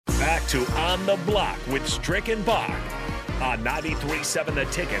back to On the Block with Strick and Bach on 93.7 The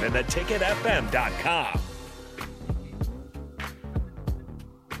Ticket and theticketfm.com.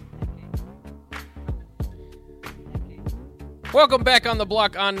 Welcome back on the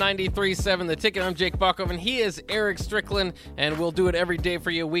block on 93.7 The Ticket. I'm Jake Bachov, and he is Eric Strickland, and we'll do it every day for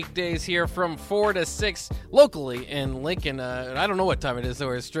you weekdays here from 4 to 6 locally in Lincoln. I don't know what time it is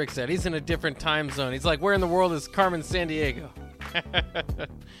where Strick's at. He's in a different time zone. He's like, where in the world is Carmen Sandiego?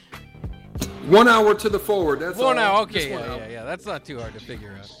 1 hour to the forward. That's 1 all. hour. Okay, yeah. That's not too hard to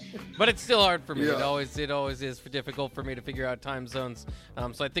figure out. But it's still hard for me. Yeah. It always is difficult for me to figure out time zones.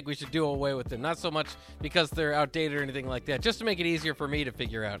 So I think we should do away with them. Not so much because they're outdated or anything like that, just to make it easier for me to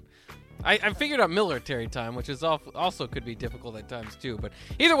figure out. I figured out military time, which is also could be difficult at times too. But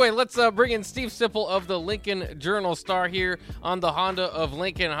either way, let's bring in Steve Sipple of the Lincoln Journal-Star here on the Honda of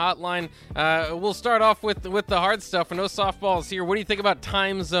Lincoln hotline. We'll start off with the hard stuff. No softballs here. What do you think about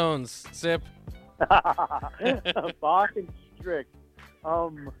time zones, Sip? Bach and Strick.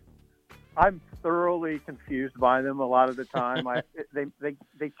 I'm thoroughly confused by them a lot of the time.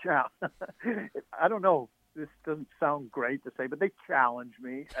 They challenge. I don't know. This doesn't sound great to say, but they challenge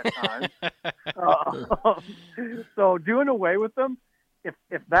me at times. So doing away with them, if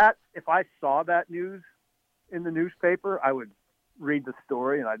I saw that news in the newspaper, I would read the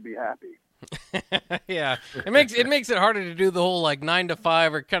story and I'd be happy. Yeah, it makes it harder to do the whole like 9 to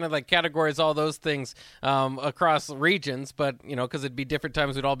 5 or kind of like categorize all those things across regions, but because it'd be different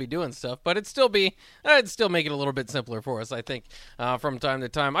times we'd all be doing stuff, but it'd still make it a little bit simpler for us, I think, from time to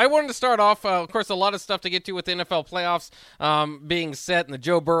time. I wanted to start off, of course, a lot of stuff to get to with the NFL playoffs being set and the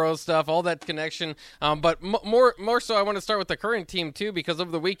Joe Burrow stuff, all that connection, but more so I want to start with the current team too, because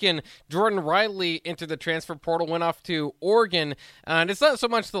over the weekend Jordan Riley entered the transfer portal, went off to Oregon, and it's not so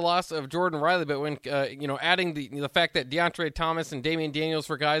much the loss of Jordan Riley, but when adding the fact that DeAndre Thomas and Damian Daniels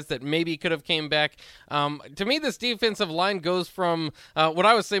were guys that maybe could have came back. To me, this defensive line goes from what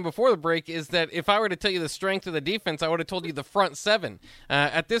I was saying before the break is that if I were to tell you the strength of the defense, I would have told you the front seven.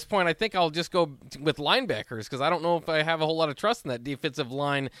 At this point, I think I'll just go with linebackers because I don't know if I have a whole lot of trust in that defensive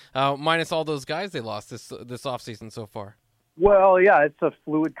line, minus all those guys they lost this offseason so far. Well, yeah, it's a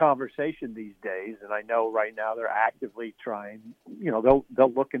fluid conversation these days, and I know right now they're actively trying. They'll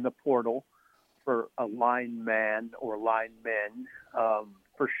look in the portal for a lineman or linemen,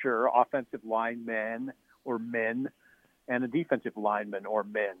 for sure, offensive lineman or men, and a defensive lineman or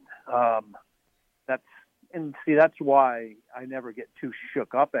men. That's why I never get too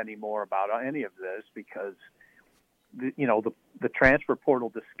shook up anymore about any of this, because the transfer portal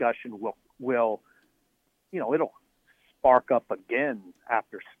discussion will it'll spark up again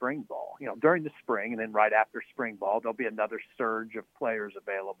after spring ball. During the spring, and then right after spring ball, there'll be another surge of players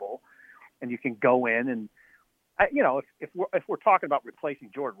available, and you can go in and, if we're talking about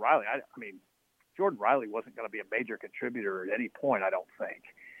replacing Jordan Riley, I mean, Jordan Riley wasn't going to be a major contributor at any point, I don't think.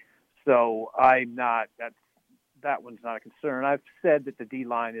 So I'm not. That one's not a concern. I've said that the D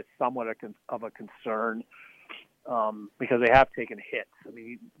line is somewhat of a concern because they have taken hits. I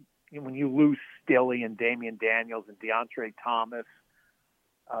mean, when you lose Stilley and Damian Daniels and DeAndre Thomas,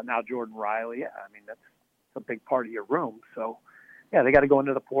 now Jordan Riley, that's a big part of your room. So, yeah, they got to go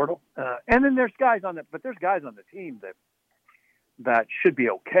into the portal. And then there's guys on the team that should be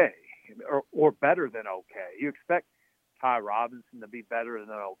okay or better than okay. You expect Ty Robinson to be better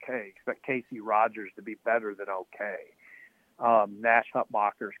than okay. You expect Casey Rogers to be better than okay. Nash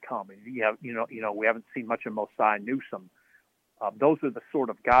Hutmacher's coming. We haven't seen much of Mosiah Newsome. Those are the sort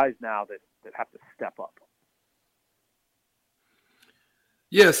of guys now that have to step up.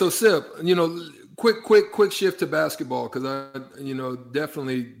 Yeah, so Sip, quick shift to basketball, because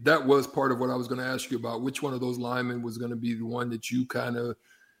definitely that was part of what I was going to ask you about. Which one of those linemen was going to be the one that you kind of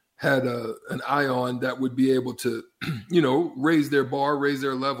had an eye on that would be able to, raise their bar, raise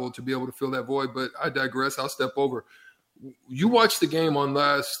their level to be able to fill that void? But I digress. I'll step over. You watched the game on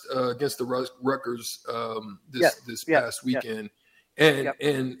last against the Rutgers this past weekend,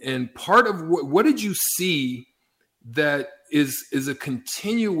 and part of what did you see that is a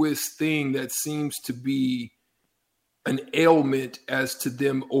continuous thing that seems to be an ailment as to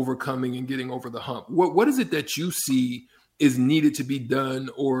them overcoming and getting over the hump? What is it that you see is needed to be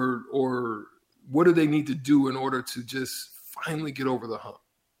done, or what do they need to do in order to just finally get over the hump?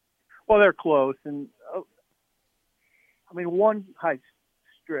 Well, they're close, and one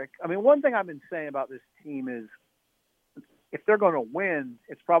thing I've been saying about this team is if they're going to win,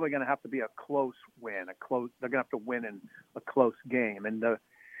 it's probably going to have to be a close win. They're going to have to win in a close game. And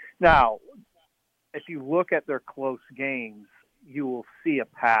now, if you look at their close games, you will see a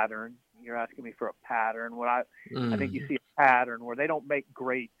pattern. You're asking me for a pattern. I think you see a pattern where they don't make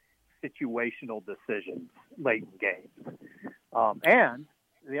great situational decisions late in games. And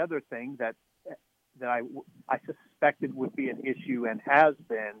the other thing that I suspected would be an issue and has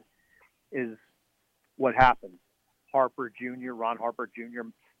been is what happens. Ron Harper Jr.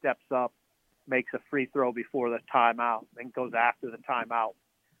 steps up, makes a free throw before the timeout, then goes after the timeout,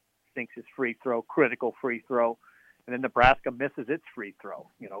 sinks his free throw, critical free throw, and then Nebraska misses its free throw.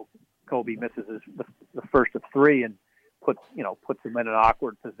 Kobe misses the first of three and puts him in an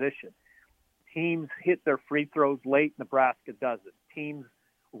awkward position. Teams hit their free throws late. Nebraska doesn't. Teams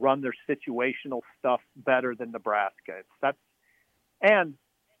run their situational stuff better than Nebraska. That's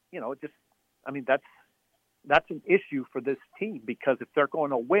an issue for this team, because if they're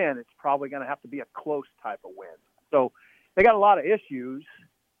going to win, it's probably going to have to be a close type of win. So they got a lot of issues,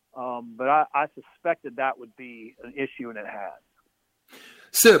 but I suspected that would be an issue, and it has.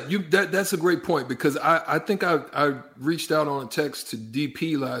 Sip, that's a great point, because I think I reached out on a text to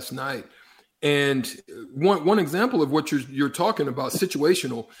DP last night, and one example of what you're talking about,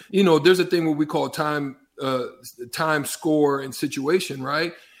 situational. There's a thing what we call time, score, and situation,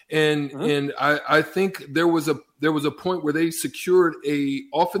 right? And I think there was a point where they secured a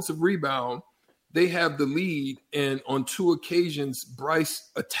offensive rebound. They have the lead, and on two occasions, Bryce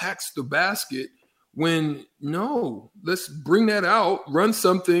attacks the basket. When no, let's bring that out, run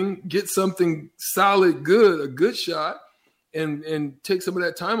something, get something solid, a good shot, and take some of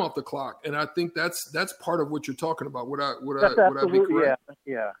that time off the clock. And I think that's part of what you're talking about. Would I be correct?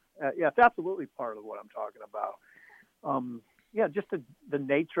 Yeah, it's absolutely part of what I'm talking about. Just the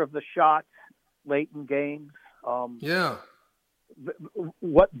nature of the shots late in games.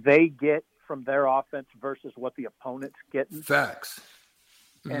 What they get from their offense versus what the opponent's getting. Facts.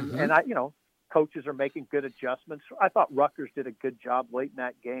 And coaches are making good adjustments. I thought Rutgers did a good job late in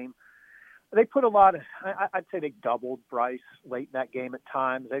that game. They put a lot of, I'd say they doubled Bryce late in that game at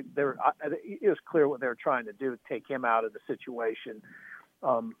times. It was clear what they were trying to do, take him out of the situation.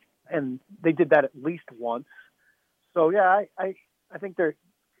 And they did that at least once. So yeah, I think I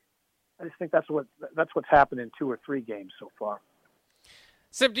just think that's what's happened in 2 or 3 games so far.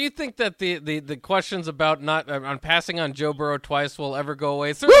 Sip, do you think that the questions about not on passing on Joe Burrow twice will ever go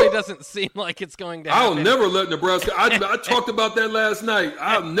away? It certainly doesn't seem like it's going to happen. I'll never let Nebraska. I talked about that last night.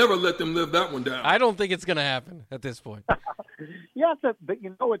 I'll never let them live that one down. I don't think it's going to happen at this point. Yeah, I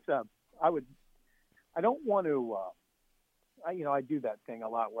don't want to. I do that thing a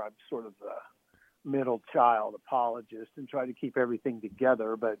lot where I'm sort of the middle child apologist and try to keep everything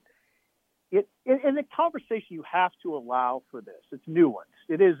together, but. In the conversation, you have to allow for this. It's nuanced.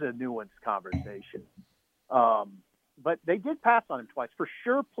 It is a nuanced conversation. But they did pass on him twice. For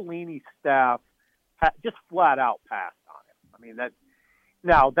sure, Pelini's staff just flat out passed on him. I mean,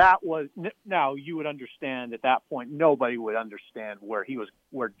 now you would understand at that point, nobody would understand where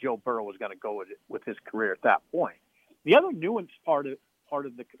Joe Burrow was going to go with his career at that point. The other nuanced part of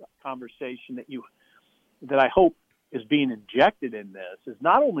the conversation that I hope is being injected in this is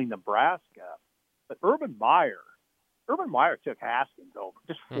not only Nebraska, but Urban Meyer. Urban Meyer took Haskins over,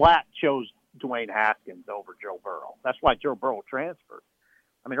 just flat chose Dwayne Haskins over Joe Burrow. That's why Joe Burrow transferred.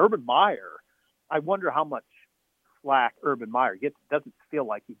 I mean, Urban Meyer, I wonder how much flack Urban Meyer gets. Doesn't feel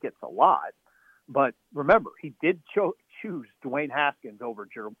like he gets a lot. But remember, he did choose Dwayne Haskins over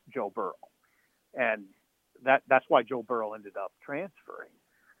Joe Burrow. And that's why Joe Burrow ended up transferring.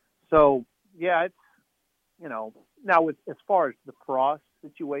 So, yeah, it's, now as far as the Frost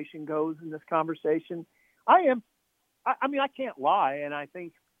situation goes in this conversation, I can't lie. And I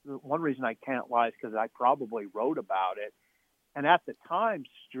think one reason I can't lie is because I probably wrote about it. And at the time,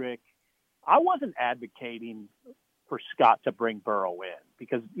 Strick, I wasn't advocating for Scott to bring Burrow in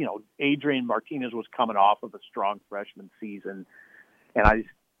because, Adrian Martinez was coming off of a strong freshman season. And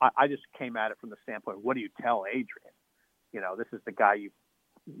I just came at it from the standpoint, what do you tell Adrian? This is the guy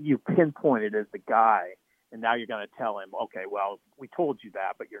you pinpointed as the guy. And now you're going to tell him, okay, well, we told you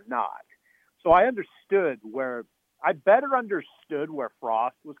that, but you're not. So I better understood where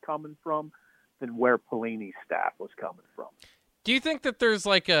Frost was coming from than where Pelini's staff was coming from. Do you think that there's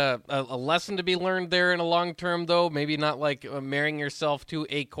like a lesson to be learned there in a long term, though? Maybe not like marrying yourself to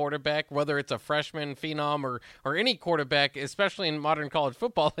a quarterback, whether it's a freshman phenom or any quarterback, especially in modern college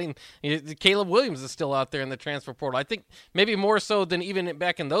football. I mean, Caleb Williams is still out there in the transfer portal. I think maybe more so than even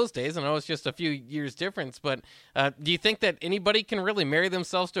back in those days. I know it's just a few years difference, but do you think that anybody can really marry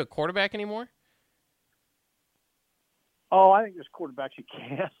themselves to a quarterback anymore? Oh, I think there's quarterbacks you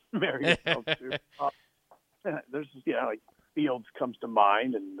can't marry yourself to. There's, like Fields comes to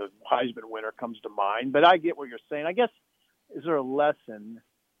mind and the Heisman winner comes to mind, but I get what you're saying. I guess, is there a lesson?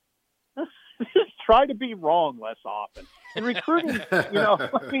 Just try to be wrong less often. And recruiting,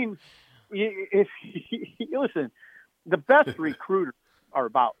 I mean, if you listen, the best recruiters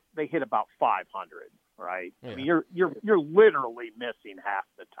they hit about 500, right? Yeah. I mean, you're literally missing half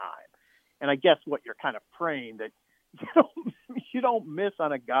the time. And I guess what you're kind of praying that you don't miss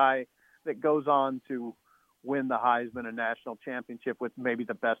on a guy that goes on to win the Heisman and national championship with maybe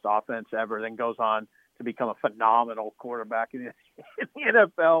the best offense ever, then goes on to become a phenomenal quarterback in the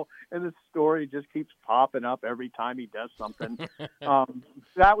NFL, and the story just keeps popping up every time he does something.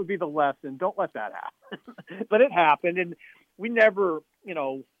 That would be the lesson. Don't let that happen. But it happened, and we never,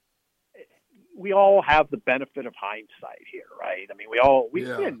 we all have the benefit of hindsight here, right? I mean, we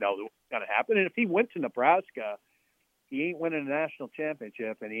didn't know that was going to happen. And if he went to Nebraska, he ain't winning a national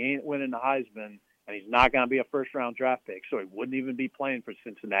championship, and he ain't winning the Heisman, and he's not going to be a first-round draft pick, so he wouldn't even be playing for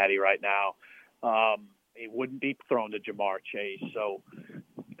Cincinnati right now. He wouldn't be thrown to Jamar Chase. So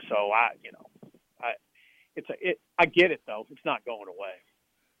I get it though. It's not going away.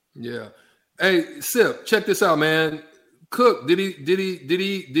 Yeah. Hey, Sip, check this out, man. Cook, did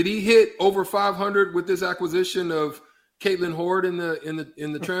he hit over 500 with this acquisition of Caitlin Horde in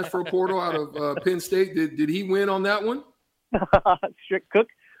the transfer portal out of Penn State? Did he win on that one?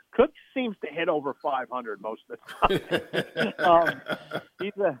 Cook seems to hit over 500 most of the time.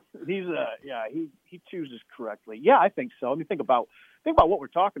 He chooses correctly. Yeah, I think so. I mean, think about what we're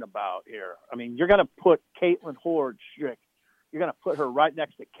talking about here. I mean, you're going to put Caitlin Horde Strick. You're going to put her right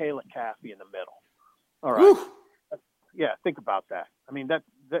next to Kayla Caffey in the middle. All right. Woo. Yeah, think about that. I mean,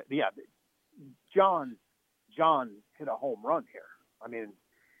 John hit a home run here. I mean,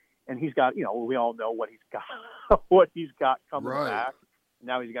 and he's got, we all know what he's got coming back.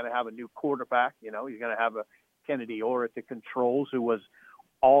 Now he's going to have a new quarterback. He's going to have a Kennedy Orr at the controls, who was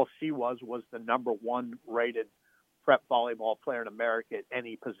all she was the number one rated prep volleyball player in America at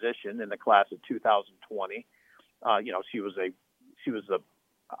any position in the class of 2020. She was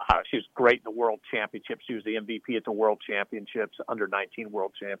great in the World Championships. She was the MVP at the World Championships, under 19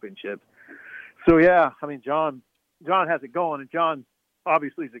 World Championships. So yeah, I mean, John has it going, and John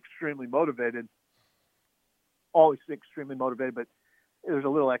obviously is extremely motivated. Always extremely motivated, but there's a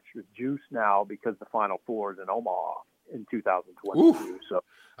little extra juice now because the Final Four is in Omaha in 2022. Oof. So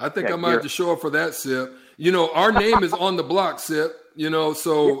I think I might have to show up for that, Sip. Our name is on the block, Sip.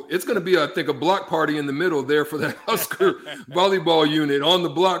 So it's going to be, I think, a block party in the middle there for that Husker volleyball unit. On the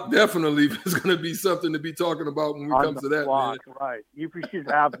block definitely is going to be something to be talking about when we come to that. Block, man. Right. You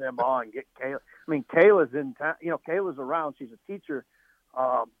should have them on. Get Kayla. I mean, Kayla's in town. Kayla's around. She's a teacher.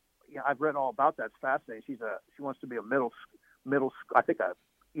 I've read all about that. It's fascinating. She wants to be a middle school, I think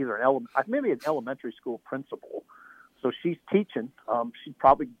maybe an elementary school principal. So she's teaching. She'd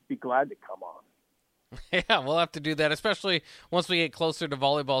probably be glad to come on. Yeah, we'll have to do that, especially once we get closer to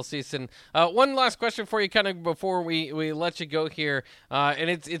volleyball season. One last question for you kind of before we let you go here, and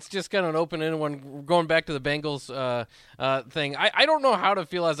it's just kind of an open-ended one, going back to the Bengals thing. I don't know how to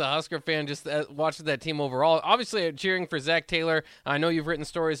feel as a Husker fan just watching that team overall. Obviously, cheering for Zach Taylor. I know you've written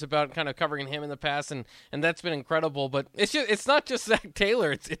stories about kind of covering him in the past, and that's been incredible. But it's not just Zach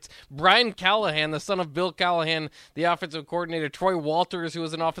Taylor. It's Brian Callahan, the son of Bill Callahan, the offensive coordinator. Troy Walters, who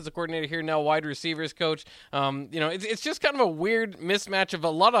was an offensive coordinator here, now wide receivers coach. It's just kind of a weird mismatch of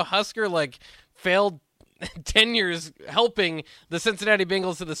a lot of Husker failed tenures helping the Cincinnati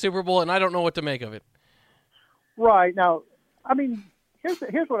Bengals to the Super Bowl, and I don't know what to make of it. Right. Now, I mean,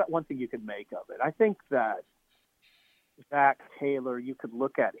 here's one thing you could make of it. I think that Zach Taylor, you could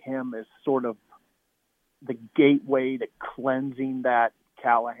look at him as sort of the gateway to cleansing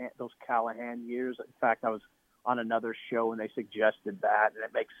those Callahan years. In fact, I was on another show and they suggested that, and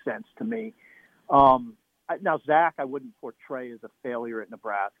it makes sense to me. Now, Zach, I wouldn't portray as a failure at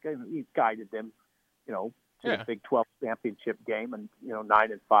Nebraska. He guided them, to the Big 12 championship game and,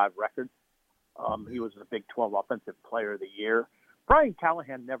 9-5 record. He was the Big 12 Offensive Player of the Year. Brian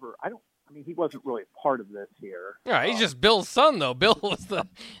Callahan he wasn't really a part of this here. Yeah, he's just Bill's son, though. Bill's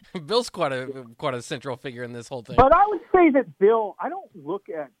quite a central figure in this whole thing. But I would say that Bill, I don't look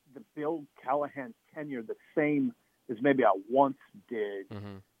at the Bill Callahan tenure the same as maybe I once did.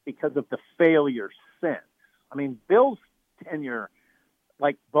 Mm-hmm. Because of the failure since. I mean, Bill's tenure,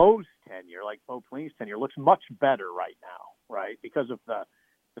 like Bo's tenure, like Bo Pelini's tenure, looks much better right now, right? Because of the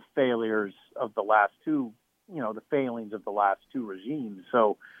failures of the last two, the failings of the last two regimes.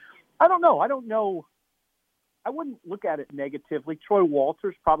 So I don't know. I wouldn't look at it negatively. Troy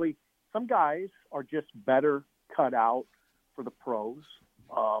Walters, probably some guys are just better cut out for the pros.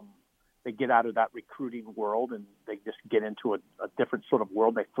 They get out of that recruiting world and they just get into a different sort of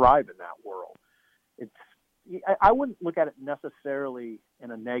world. They thrive in that world. I wouldn't look at it necessarily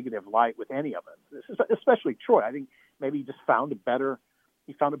in a negative light with any of us, especially Troy. I think maybe he just found a better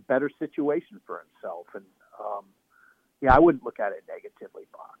situation for himself. And, I wouldn't look at it negatively,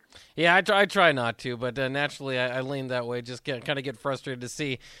 Bach. Yeah, I try not to, but naturally I lean that way. Just kind of get frustrated to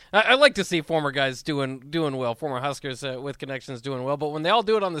see. I like to see former guys doing well, former Huskers with connections doing well. But when they all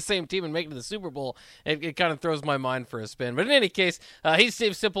do it on the same team and make it to the Super Bowl, it kind of throws my mind for a spin. But in any case, he's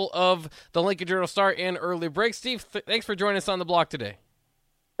Steve Sipple of the Lincoln Journal-Star and Early Break. Steve, thanks for joining us on the block today.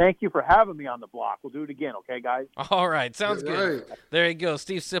 Thank you for having me on the block. We'll do it again, okay, guys? All right. Sounds good. Right. There you go.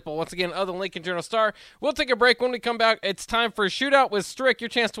 Steve Sipple, once again, of the Lincoln Journal-Star. We'll take a break. When we come back, it's time for Shootout with Strick. Your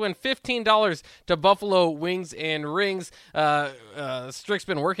chance to win $15 to Buffalo Wings and Rings. Strick's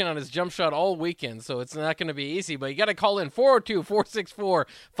been working on his jump shot all weekend, so it's not going to be easy, but you got to call in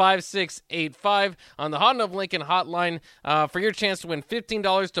 402-464-5685 on the Hot Enough Lincoln hotline for your chance to win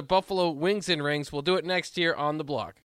 $15 to Buffalo Wings and Rings. We'll do it next year on the block.